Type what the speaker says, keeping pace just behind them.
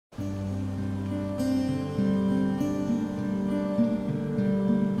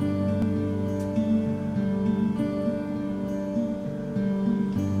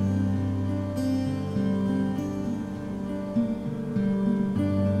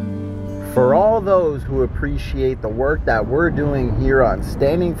For all those who appreciate the work that we're doing here on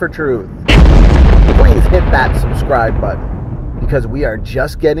Standing for Truth, please hit that subscribe button because we are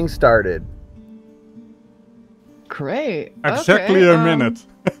just getting started. Great. Exactly okay. a minute.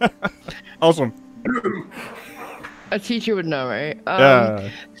 Awesome. A teacher would know, right? Yeah.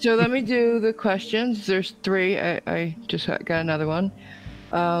 So let me do the questions. There's 3. I just got another one.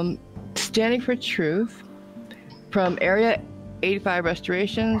 Standing for Truth from Area 85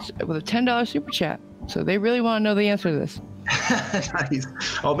 Restorations with a $10 super chat. So they really want to know the answer to this. Nice.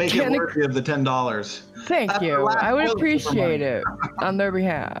 I'll make it worthy of the $10. Thank you. I would appreciate it on their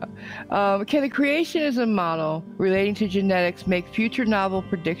behalf. Can the creationism model relating to genetics make future novel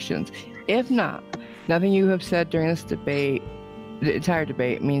predictions? If not, nothing you have said during this debate, the entire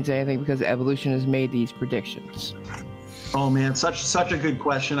debate, means anything because evolution has made these predictions. Oh man, such a good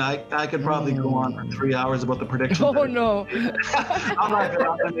question. I could probably go on for 3 hours about the predictions. Oh no. I'm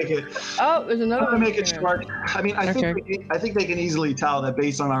gonna make it. Oh, there's another. I'm gonna make it short. I mean, I think they can easily tell that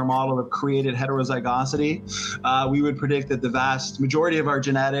based on our model of created heterozygosity, we would predict that the vast majority of our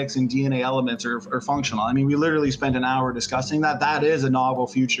genetics and DNA elements are functional. I mean, we literally spent an hour discussing that. That is a novel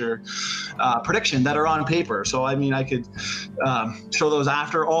future prediction that are on paper. So I mean, I could show those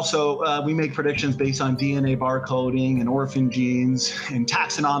after. Also, we make predictions based on DNA barcoding and orphan genes and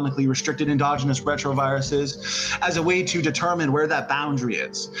taxonomically restricted endogenous retroviruses as a way to determine where that boundary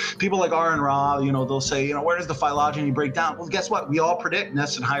is. People like R and Ra, they'll say, where does the phylogeny break down? Well, guess what? We all predict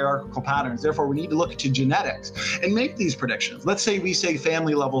nested hierarchical patterns. Therefore, we need to look to genetics and make these predictions. Let's say we say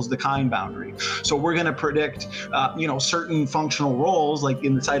family level is the kind boundary. So we're going to predict, certain functional roles, like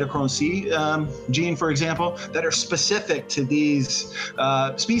in the cytochrome C gene, for example, that are specific to these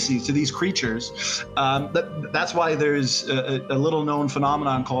species, to these creatures. That's why there's a little known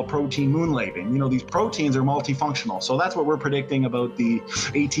phenomenon called protein moonlighting. These proteins are multifunctional. So that's what we're predicting about the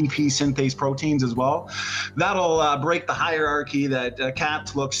ATP synthase proteins as well. That'll break the hierarchy that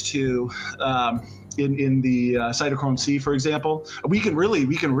Catz looks to in the cytochrome C, for example. We can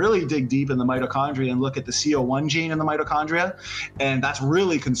really dig deep in the mitochondria and look at the CO1 gene in the mitochondria, and that's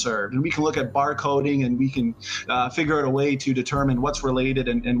really conserved. And we can look at barcoding and we can figure out a way to determine what's related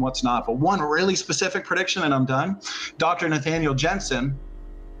and what's not. But one really specific prediction, and I'm done. Dr. Nathaniel Jensen,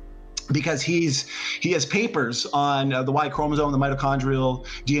 because he has papers on the Y chromosome, the mitochondrial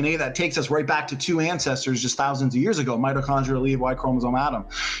DNA that takes us right back to 2 ancestors just thousands of years ago, mitochondrial Eve, Y chromosome Adam.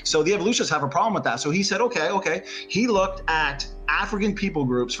 So the evolutionists have a problem with that. So he said, okay. He looked at African people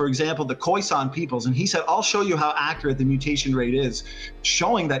groups, for example, the Khoisan peoples, and he said, I'll show you how accurate the mutation rate is,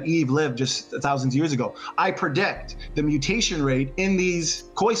 showing that Eve lived just thousands of years ago. I predict the mutation rate in these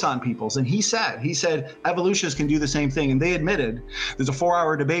Khoisan peoples. And he said evolutionists can do the same thing. And they admitted, there's a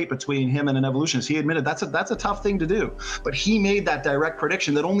 4-hour debate between him and an evolutionist. He admitted that's a tough thing to do. But he made that direct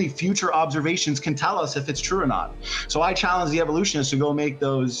prediction that only future observations can tell us if it's true or not. So I challenge the evolutionists to go make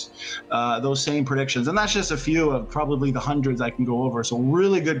those same predictions. And that's just a few of probably the hundreds I can go over. So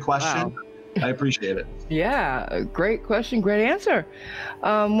really good question. Wow. I appreciate it. Yeah, great question, great answer.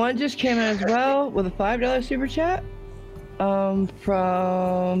 One just came in as well with a $5 super chat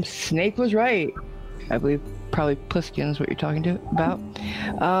from Snake Was Right. I believe probably Pliskin is what you're talking about.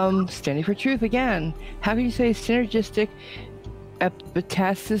 Standing for Truth again. How can you say synergistic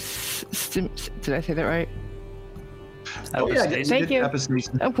epitasis? Did I say that right? Oh yeah, thank you.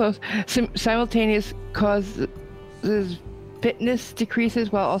 I'm close. Simultaneous causes fitness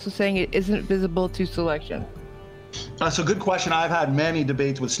decreases while also saying it isn't visible to selection. So good question. I've had many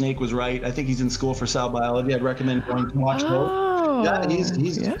debates with Snake Was Right. I think he's in school for cell biology. I'd recommend going to watch those. Yeah,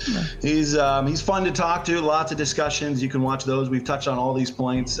 he's fun to talk to. Lots of discussions. You can watch those. We've touched on all these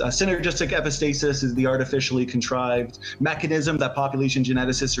points. Synergistic epistasis is the artificially contrived mechanism that population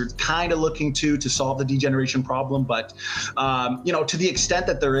geneticists are kind of looking to solve the degeneration problem. But to the extent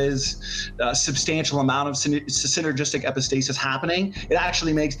that there is a substantial amount of synergistic epistasis happening, it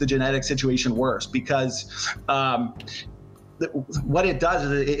actually makes the genetic situation worse because what it does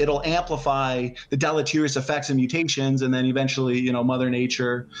is it'll amplify the deleterious effects of mutations, and then eventually, Mother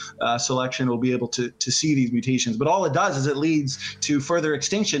Nature selection will be able to see these mutations. But all it does is it leads to further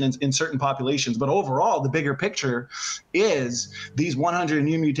extinction in certain populations. But overall, the bigger picture is these 100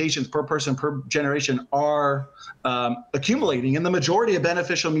 new mutations per person per generation are accumulating, and the majority of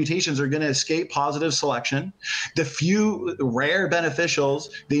beneficial mutations are going to escape positive selection. The few rare beneficials,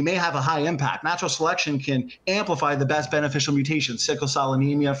 they may have a high impact. Natural selection can amplify the best beneficial mutations. Sickle cell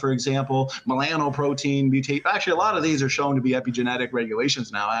anemia, for example, melanoprotein mutation. Actually, a lot of these are shown to be epigenetic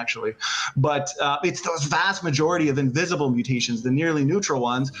regulations now, actually. But it's those vast majority of invisible mutations, the nearly neutral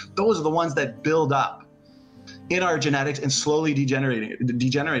ones, those are the ones that build up in our genetics and slowly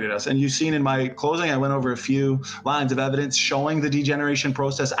degenerated us. And you've seen in my closing, I went over a few lines of evidence showing the degeneration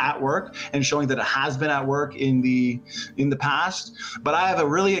process at work and showing that it has been at work in the past. But I have a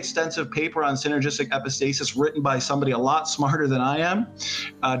really extensive paper on synergistic epistasis written by somebody a lot smarter than I am,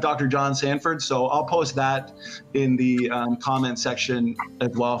 Dr. John Sanford. So I'll post that in the comment section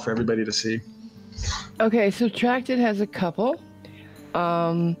as well for everybody to see. Okay, so Tracted has a couple.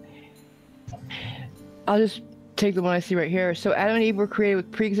 I'll just take the one I see right here. So Adam and Eve were created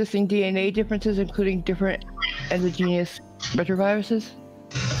with pre-existing DNA differences, including different endogenous retroviruses.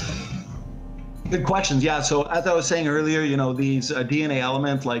 Good questions. Yeah. So as I was saying earlier, you know, these DNA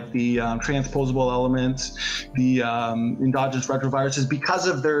elements like the transposable elements, the endogenous retroviruses, because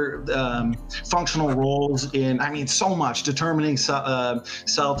of their functional roles in, I mean, so much determining cell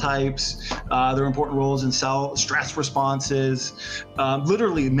types, their important roles in cell stress responses.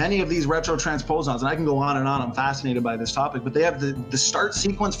 Literally, many of these retrotransposons, and I can go on and on. I'm fascinated by this topic, but they have the start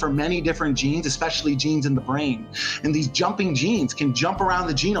sequence for many different genes, especially genes in the brain. And these jumping genes can jump around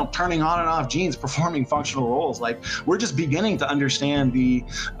the genome, turning on and off genes, performing functional roles. Like, we're just beginning to understand the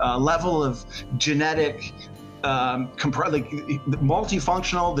level of genetic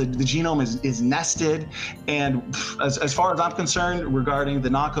multifunctional. The genome is nested, and as far as I'm concerned, regarding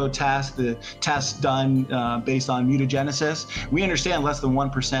the knockout test, the tests done based on mutagenesis, we understand less than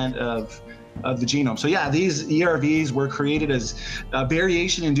 1% of the genome. So yeah, these ERVs were created as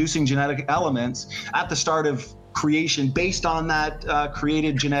variation-inducing genetic elements at the start of creation based on that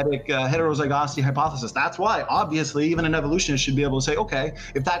created genetic heterozygosity hypothesis. That's why, obviously, even an evolutionist should be able to say, okay,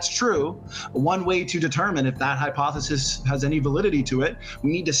 if that's true, one way to determine if that hypothesis has any validity to it,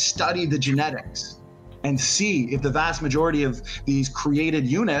 we need to study the genetics and see if the vast majority of these created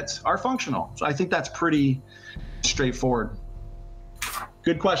units are functional. So I think that's pretty straightforward.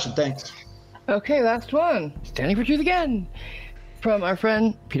 Good question, thanks. Okay, last one. Standing for truth again. From our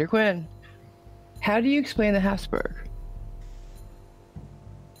friend Peter Quinn. How do you explain the Habsburg?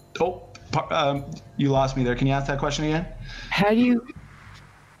 Oh, you lost me there. Can you ask that question again? How do you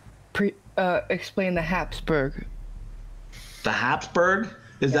explain the Habsburg? The Habsburg?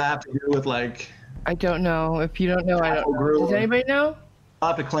 Does that have to do with, like... I don't know. If you don't know, I don't know. Does anybody know?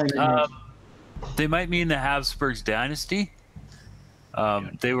 I'll have to claim it. They might mean the Habsburgs dynasty.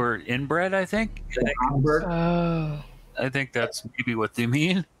 They were inbred, I think. Oh. I think that's maybe what they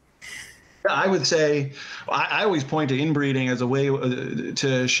mean. I would say, I always point to inbreeding as a way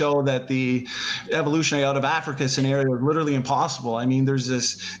to show that the evolutionary out of Africa scenario is literally impossible. I mean, there's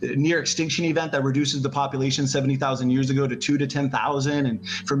this near extinction event that reduces the population 70,000 years ago to 2 to 10,000. And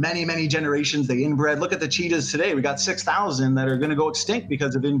for many, many generations, they inbred. Look at the cheetahs today. We got 6,000 that are going to go extinct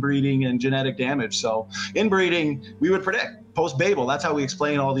because of inbreeding and genetic damage. So inbreeding, we would predict. Post-Babel, that's how we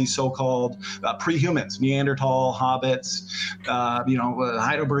explain all these so-called pre-humans, Neanderthal, hobbits,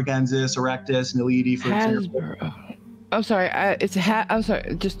 Heidelbergensis, Erectus, Naledi, for example. I'm sorry, I'm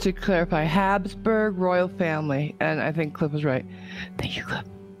sorry, just to clarify, Habsburg royal family, and I think Cliff was right. Thank you, Cliff.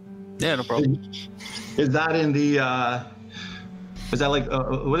 Yeah, no problem. Is that in the, is that like,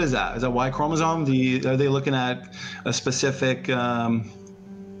 what is that? Is that Y chromosome? Are they looking at a specific,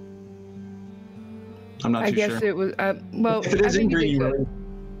 I'm not too sure. I guess it was, well, if it is inbreeding,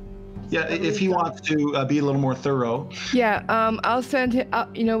 yeah, if he wants to be a little more thorough. Yeah, I'll send him,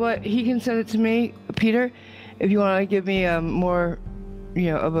 you know what, he can send it to me, Peter, if you want to give me more,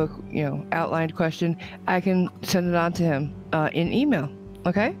 of a, outlined question, I can send it on to him in email,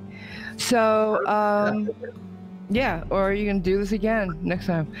 okay? So, yeah, or you can do this again next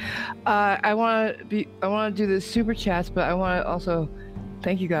time. I want to do the super chats, but I want to also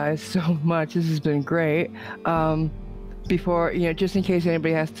thank you guys so much. This has been great. Before, just in case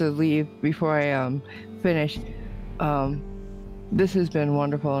anybody has to leave before I finish, this has been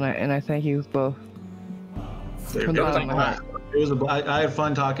wonderful, and I thank you both. From the bottom of my heart. I had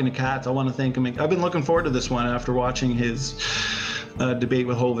fun talking to Catz. I want to thank him. I've been looking forward to this one after watching his debate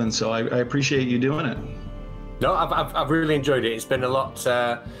with Hovind, so I appreciate you doing it. No, I've really enjoyed it. It's been a lot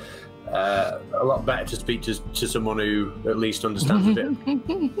better to speak to someone who at least understands a bit of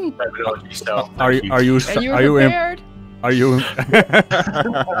terminology. So are you Are you prepared? Are you?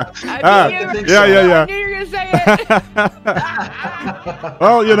 I knew you were gonna say it.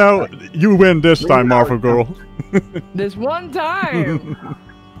 Well, you win this time, Marvel Girl. This one time.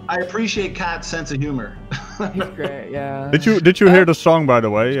 I appreciate Cat's sense of humor. He's great, yeah. Did you hear the song, by the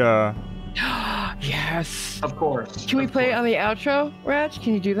way? Yes. Of course. Can we play it on the outro, Raj?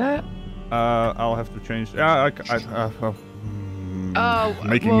 Can you do that? I'll have to change. Yeah,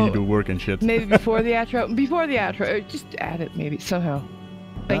 making me do work and shit. Maybe before the outro. Before the outro, just add it maybe somehow.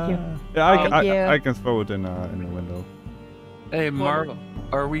 Thank you. Yeah, I can throw it in the window. Hey, Mark,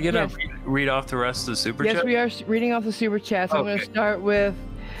 are we gonna read off the rest of the super chat? Yes, we are reading off the super chats. I'm gonna start with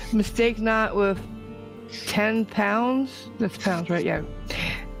Mistake Not with 10 pounds. That's pounds, right? Yeah.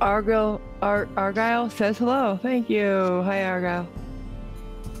 Argyle says hello. Thank you. Hi, Argyle.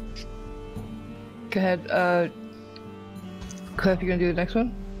 Go ahead, Cliff. You gonna do the next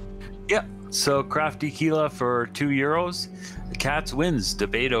one? Yeah. So Crafty Tequila for €2. The Catz wins.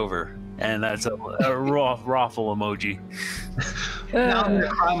 Debate over. And that's a raffle emoji. Now I'm gonna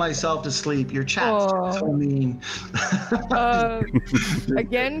cry myself to sleep. Your chat's so mean.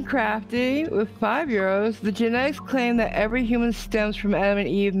 Again, Crafty with €5. The genetics claim that every human stems from Adam and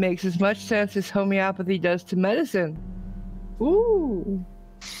Eve makes as much sense as homeopathy does to medicine. Ooh.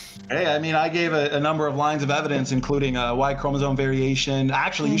 Hey, I mean, I gave a number of lines of evidence, including Y chromosome variation.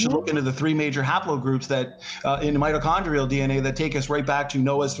 Actually, you should look into the 3 major haplogroups that in mitochondrial DNA that take us right back to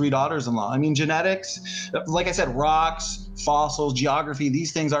Noah's 3 daughters-in-law. I mean, genetics, like I said, rocks, fossils, geography,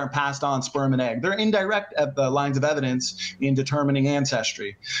 these things aren't passed on sperm and egg. They're indirect lines of evidence in determining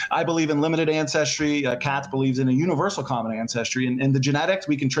ancestry. I believe in limited ancestry. Catz believes in a universal common ancestry. And the genetics,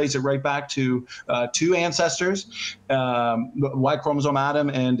 we can trace it right back to 2 ancestors, Y chromosome Adam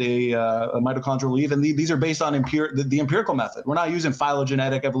and a mitochondrial Eve. And these are based on the empirical method. We're not using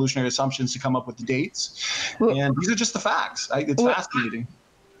phylogenetic evolutionary assumptions to come up with the dates. And these are just the facts. It's fascinating.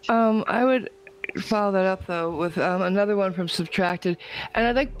 I would follow that up though with another one from Subtracted, and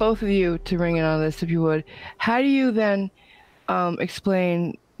I'd like both of you to ring in on this if you would. How do you then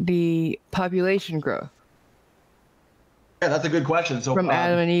explain the population growth? Yeah, that's a good question. So from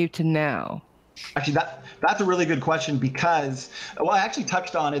Adam and Eve to now. Actually, that's a really good question because, well, I actually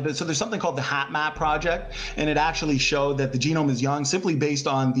touched on it. But so there's something called the HapMap project, and it actually showed that the genome is young simply based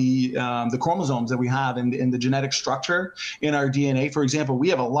on the chromosomes that we have in the genetic structure in our DNA. For example, we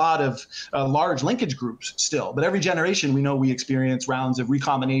have a lot of large linkage groups still, but every generation we know we experience rounds of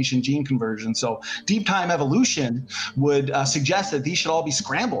recombination, gene conversion. So deep time evolution would suggest that these should all be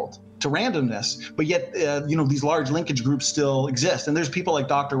scrambled to randomness, but yet, these large linkage groups still exist. And there's people like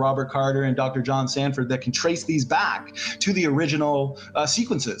Dr. Robert Carter and Dr. John Sanford that can trace these back to the original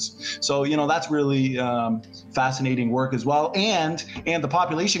sequences. So, that's really fascinating work as well. And the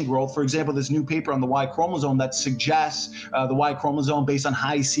population growth, for example, this new paper on the Y chromosome that suggests the Y chromosome based on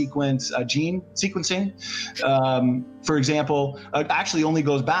high sequence gene sequencing, for example, actually only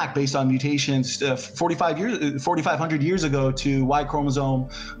goes back based on mutations 4,500 years ago to Y chromosome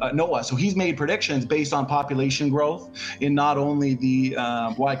Noah. So he's made predictions based on population growth in not only the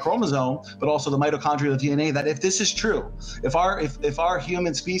Y chromosome, but also the mitochondrial DNA, that if this is true, if our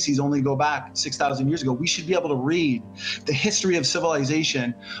human species only go back 6,000 years ago, we should be able to read the history of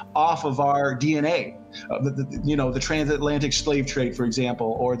civilization off of our DNA. The transatlantic slave trade, for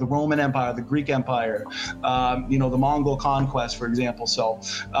example, or the Roman Empire, the Greek Empire, the Mongol conquest, for example. So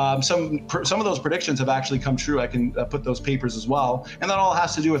some of those predictions have actually come true. I can put those papers as well. And that all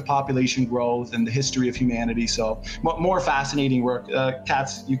has to do with population growth and the history of humanity. So more fascinating work.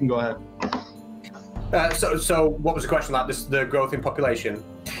 Catz, you can go ahead. So what was the question about the growth in population?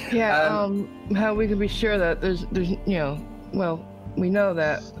 Yeah, how we can be sure that there's we know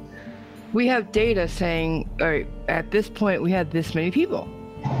that we have data saying, all right, at this point we had this many people.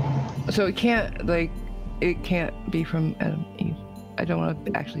 So it can't be from Adam and Eve. I don't want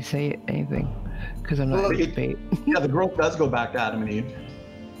to actually say anything because I'm not in debate. Yeah, the growth does go back to Adam and Eve.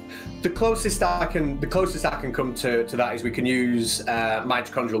 The closest I can come to that is we can use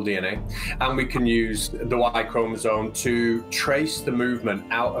mitochondrial DNA, and we can use the Y chromosome to trace the movement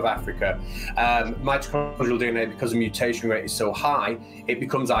out of Africa. Mitochondrial DNA, because the mutation rate is so high, it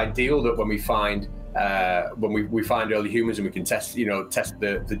becomes ideal that when we find early humans and we can test the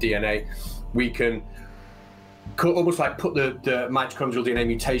DNA, we can almost like put the mitochondrial DNA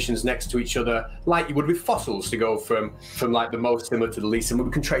mutations next to each other, like you would with fossils, to go from like the most similar to the least similar.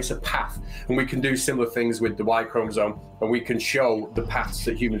 We can trace a path, and we can do similar things with the Y chromosome, and we can show the paths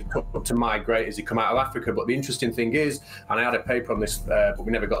that humans took to migrate as they come out of Africa. But the interesting thing is, and I had a paper on this, but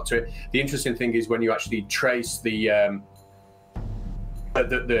we never got to it. The interesting thing is when you actually trace and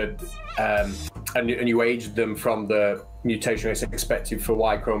you age them from the mutation rates expected for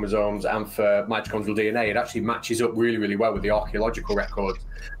Y chromosomes and for mitochondrial DNA, it actually matches up really, really well with the archaeological records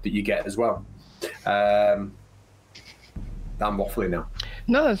that you get as well. I'm waffling now.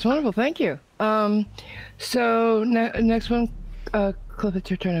 No, that's wonderful. Thank you. So next one, Cliff, it's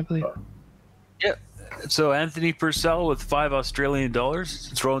your turn, I believe. Yeah. So Anthony Purcell with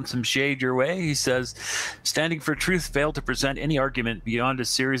 $5 throwing some shade your way. He says, Standing for Truth failed to present any argument beyond a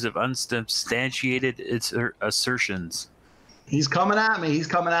series of unsubstantiated assertions. He's coming at me. He's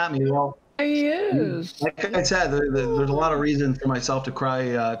coming at me. Well, he is. Like I said, there's a lot of reasons for myself to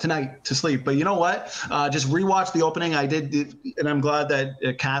cry tonight to sleep. But you know what? Just rewatch the opening. I did, and I'm glad that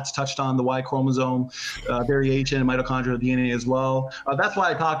Catz touched on the Y chromosome variation and mitochondrial DNA as well. That's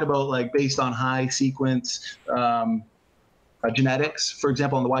why I talked about like based on high sequence genetics, for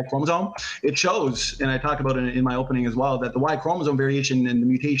example, on the Y chromosome. It shows, and I talked about it in my opening as well, that the Y chromosome variation and the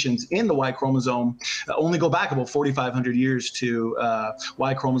mutations in the Y chromosome only go back about 4,500 years to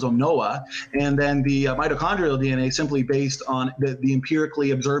Y chromosome Noah. And then the mitochondrial DNA, simply based on the empirically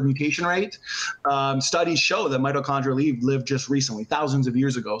observed mutation rate, studies show that mitochondrial Eve lived just recently, thousands of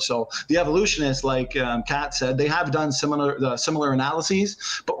years ago. So the evolutionists, like Catz said, they have done similar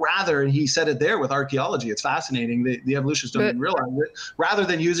analyses, but rather, and he said it there with archaeology, it's fascinating, the evolutionists don't realize it. Rather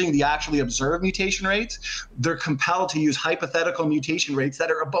than using the actually observed mutation rates, they're compelled to use hypothetical mutation rates that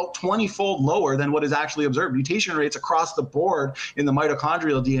are about 20-fold lower than what is actually observed. Mutation rates across the board in the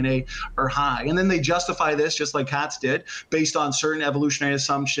mitochondrial DNA are high. And then they justify this, just like Catz did, based on certain evolutionary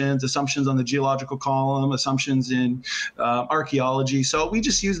assumptions on the geological column, assumptions in archaeology. So we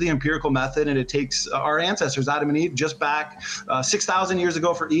just use the empirical method, and it takes our ancestors, Adam and Eve, just back 6,000 years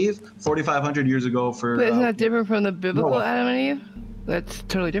ago for Eve, 4,500 years ago for... But isn't that different from the biblical Noah. Adam and Eve? That's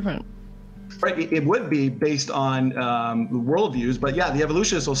totally different. Right, it would be based on worldviews, but yeah, the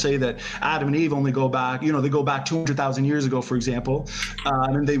evolutionists will say that Adam and Eve only go back, they go back 200,000 years ago, for example,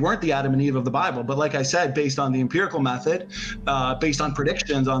 and they weren't the Adam and Eve of the Bible. But like I said, based on the empirical method, based on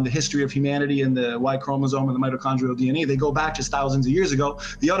predictions on the history of humanity and the Y chromosome and the mitochondrial DNA, they go back just thousands of years ago.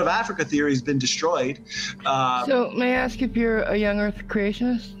 The out of Africa theory has been destroyed. So may I ask if you're a Young Earth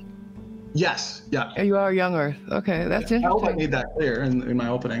creationist? Yes. Yeah. You are Young Earth. Okay, that's interesting. I hope I made that clear in my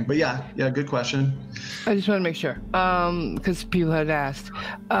opening. But yeah, good question. I just want to make sure, because people had asked.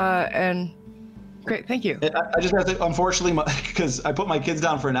 And great, thank you. I just have to, unfortunately, because I put my kids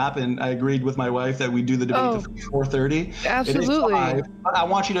down for a nap, and I agreed with my wife that we do the debate at 4:30. Absolutely. I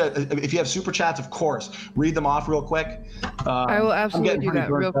want you to, if you have super chats, of course, read them off real quick. I will absolutely do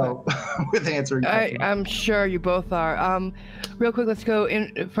that real quick. With answering. I'm sure you both are. Real quick, let's go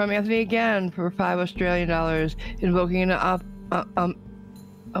in from Anthony again for $5 Australian, invoking an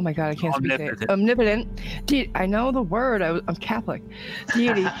oh my God, I can't speak it. Omnipotent. I know the word. I'm Catholic.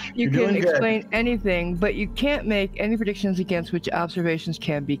 Deity. You can explain anything, but you can't make any predictions against which observations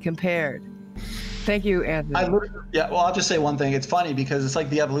can be compared. Thank you, Anthony. Well, I'll just say one thing. It's funny because it's like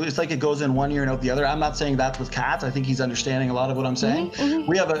the evolution. It's like it goes in one ear and out the other. I'm not saying that's with Catz. I think he's understanding a lot of what I'm saying. Mm-hmm.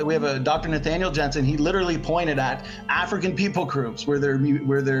 We have a Dr. Nathaniel Jensen. He literally pointed at African people groups where their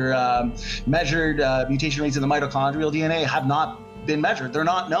measured mutation rates in the mitochondrial DNA have not been measured. They're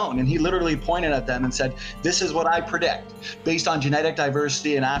not known. And he literally pointed at them and said, this is what I predict based on genetic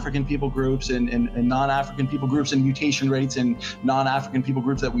diversity in African people groups and non-African people groups and mutation rates in non-African people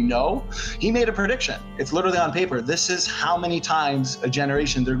groups that we know. He made a prediction. It's literally on paper. This is how many times a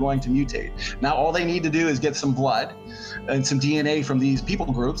generation they're going to mutate. Now, all they need to do is get some blood and some DNA from these people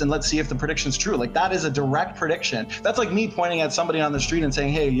groups, and let's see if the prediction's true. Like, that is a direct prediction. That's like me pointing at somebody on the street and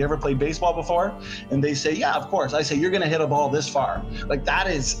saying, hey, you ever played baseball before? And they say, yeah, of course. I say, you're going to hit a ball this far. Like, that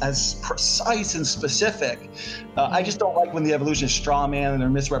is as precise and specific. I just don't like when the evolutionists straw man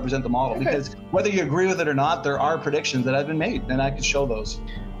and misrepresent the model, because whether you agree with it or not, there are predictions that have been made, and I can show those.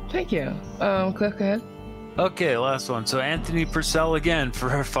 Thank you. Cliff, go ahead. Okay, last one. So Anthony Purcell again for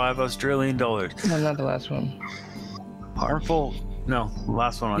 $5 Australian. No, not the last one. Last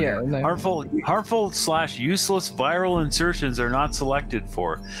one on here. No. Harmful/useless viral insertions are not selected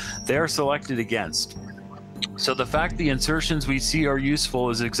for. They are selected against. So the fact the insertions we see are useful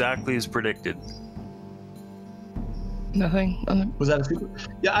is exactly as predicted. Nothing. Was that a secret?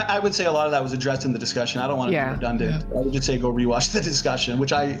 Yeah, I would say a lot of that was addressed in the discussion. I don't want to be redundant. Yeah. I would just say go rewatch the discussion,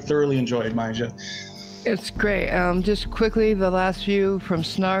 which I thoroughly enjoyed, mind you. It's great. Just quickly, the last few from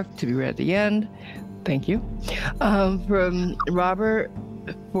Snark to be read at the end. Thank you. From Robert,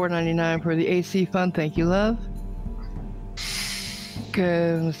 $4.99 for the AC fund. Thank you, love.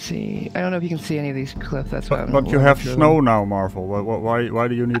 Good. Let's see. I don't know if you can see any of these, Cliff. That's why. But you have snow now, Marvel. Why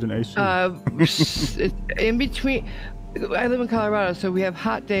do you need an AC? In between. I live in Colorado, so we have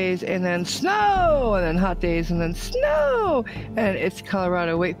hot days and then snow, and then hot days and then snow. And it's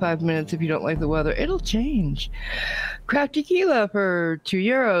Colorado. Wait 5 minutes if you don't like the weather. It'll change. Craft Tequila for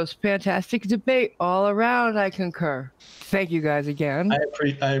 €2. Fantastic debate all around. I concur. Thank you guys again.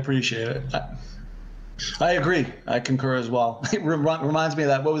 I appreciate it. I agree. I concur as well. It reminds me of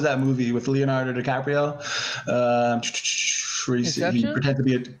that. What was that movie with Leonardo DiCaprio? Where he pretends to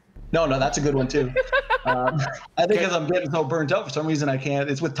be a... No, that's a good one too. I think as I'm getting so burnt out, for some reason I can't.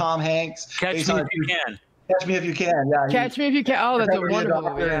 It's with Tom Hanks. Catch Me If You Can. Catch Me If You Can. Yeah. Catch Me If You Can. Oh, that's a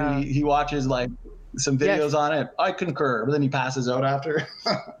wonderful movie. Yeah. He watches like some videos on it. I concur, but then he passes out after.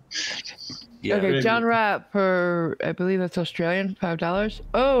 Yeah. Okay, John Rapp for, I believe that's Australian, $5.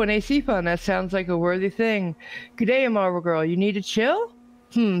 Oh, an AC fund. That sounds like a worthy thing. Good day, Marvel Girl. You need to chill?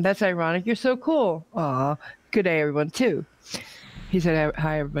 That's ironic. You're so cool. Aw. Good day, everyone, too. He said,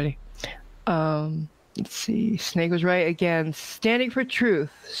 hi, everybody. Let's see. Snake was right again. Standing for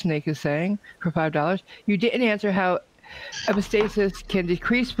truth, Snake is saying, for $5. You didn't answer how epistasis can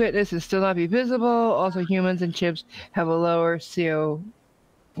decrease fitness and still not be visible. Also, humans and chimps have a lower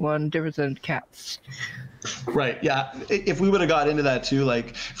CO1 difference than cats. Right. Yeah. If we would have got into that too,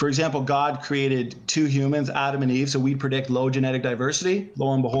 like, for example, God created two humans, Adam and Eve, so we predict low genetic diversity.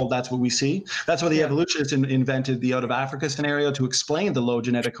 Lo and behold, that's what we see. That's why the evolutionists invented the out of Africa scenario to explain the low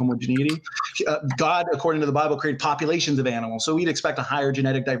genetic homogeneity. God, according to the Bible, created populations of animals. So we'd expect a higher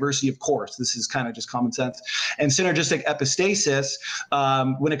genetic diversity, of course. This is kind of just common sense. And synergistic epistasis,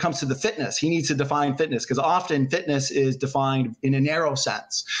 when it comes to the fitness, he needs to define fitness because often fitness is defined in a narrow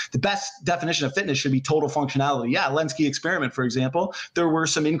sense. The best definition of fitness should be total functionality. Yeah, Lenski experiment, for example, there were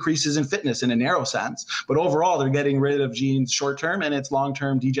some increases in fitness in a narrow sense, but overall they're getting rid of genes short term and it's long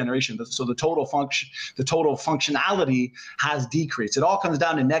term degeneration. So the total functionality has decreased. It all comes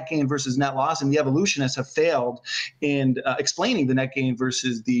down to net gain versus net loss, and the evolutionists have failed in explaining the net gain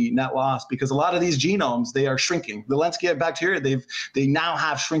versus the net loss because a lot of these genomes, they are shrinking. The Lenski bacteria, they now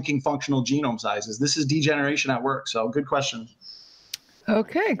have shrinking functional genome sizes. This is degeneration at work. So good question.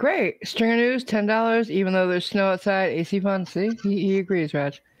 Okay, great. Stringer News, $10, even though there's snow outside. AC fun. See, he agrees,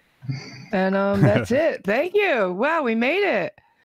 Raj. And that's it. Thank you. Wow, we made it.